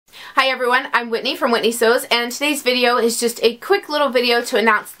Hi everyone, I'm Whitney from Whitney Sews, and today's video is just a quick little video to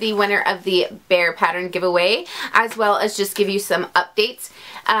announce the winner of the bear pattern giveaway, as well as just give you some updates.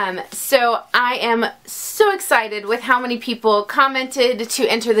 So I am so excited with how many people commented to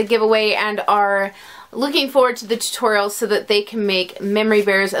enter the giveaway and are looking forward to the tutorials so that they can make memory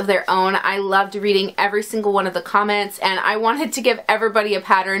bears of their own. I loved reading every single one of the comments, and I wanted to give everybody a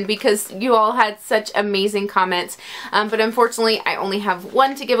pattern because you all had such amazing comments. But unfortunately, I only have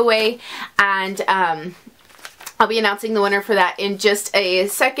one to give away, and I'll be announcing the winner for that in just a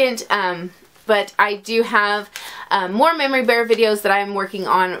second. But I do have more memory bear videos that I'm working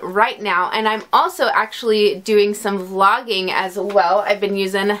on right now, and I'm also actually doing some vlogging as well. I've been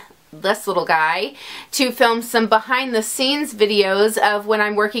using this little guy to film some behind the scenes videos of when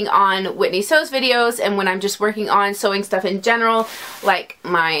I'm working on Whitney Sews videos and when I'm just working on sewing stuff in general, like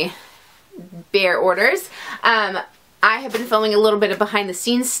my bear orders. I have been filming a little bit of behind the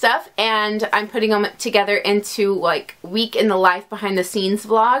scenes stuff, and I'm putting them together into like week in the life behind the scenes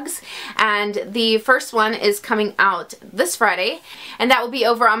vlogs. And the first one is coming out this Friday, and that will be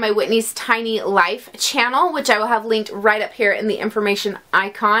over on my Whitney's Tiny Life channel, which I will have linked right up here in the information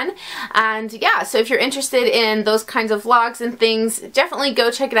icon. And yeah, so if you're interested in those kinds of vlogs and things, definitely go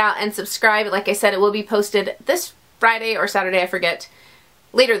check it out and subscribe. Like I said, it will be posted this Friday or Saturday, I forget.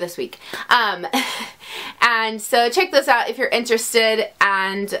 Later this week. And so check those out if you're interested,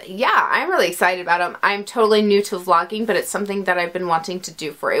 and yeah, I'm really excited about them. I'm totally new to vlogging, but it's something that I've been wanting to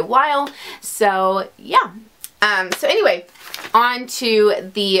do for a while, so yeah. So anyway, on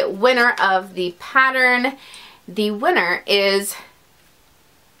to the winner of the pattern. The winner is,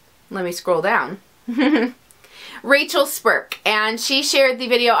 let me scroll down, Rachel Spurk, and she shared the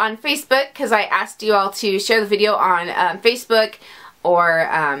video on Facebook because I asked you all to share the video on Facebook or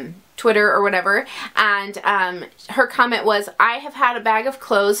Twitter or whatever, and her comment was, "I have had a bag of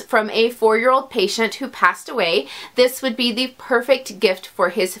clothes from a 4-year-old patient who passed away. This would be the perfect gift for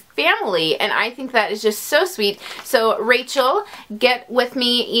his family." And I think that is just so sweet. So Rachel, get with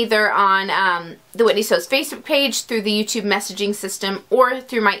me either on the Whitney Sews Facebook page, through the YouTube messaging system, or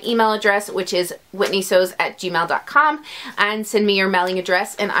through my email address, which is whitneysews@gmail.com, and send me your mailing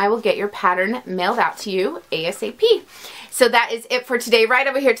address and I will get your pattern mailed out to you ASAP. So that is it for today. Right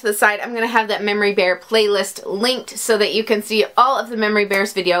over here to the side, I'm going to have that Memory Bear playlist linked so that you can see all of the Memory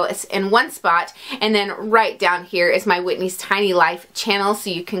Bears videos in one spot. And then right down here is my Whitney's Tiny Life channel, so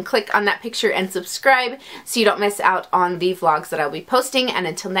you can click on that picture and subscribe so you don't miss out on the vlogs that I'll be posting. And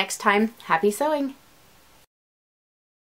until next time, happy sewing!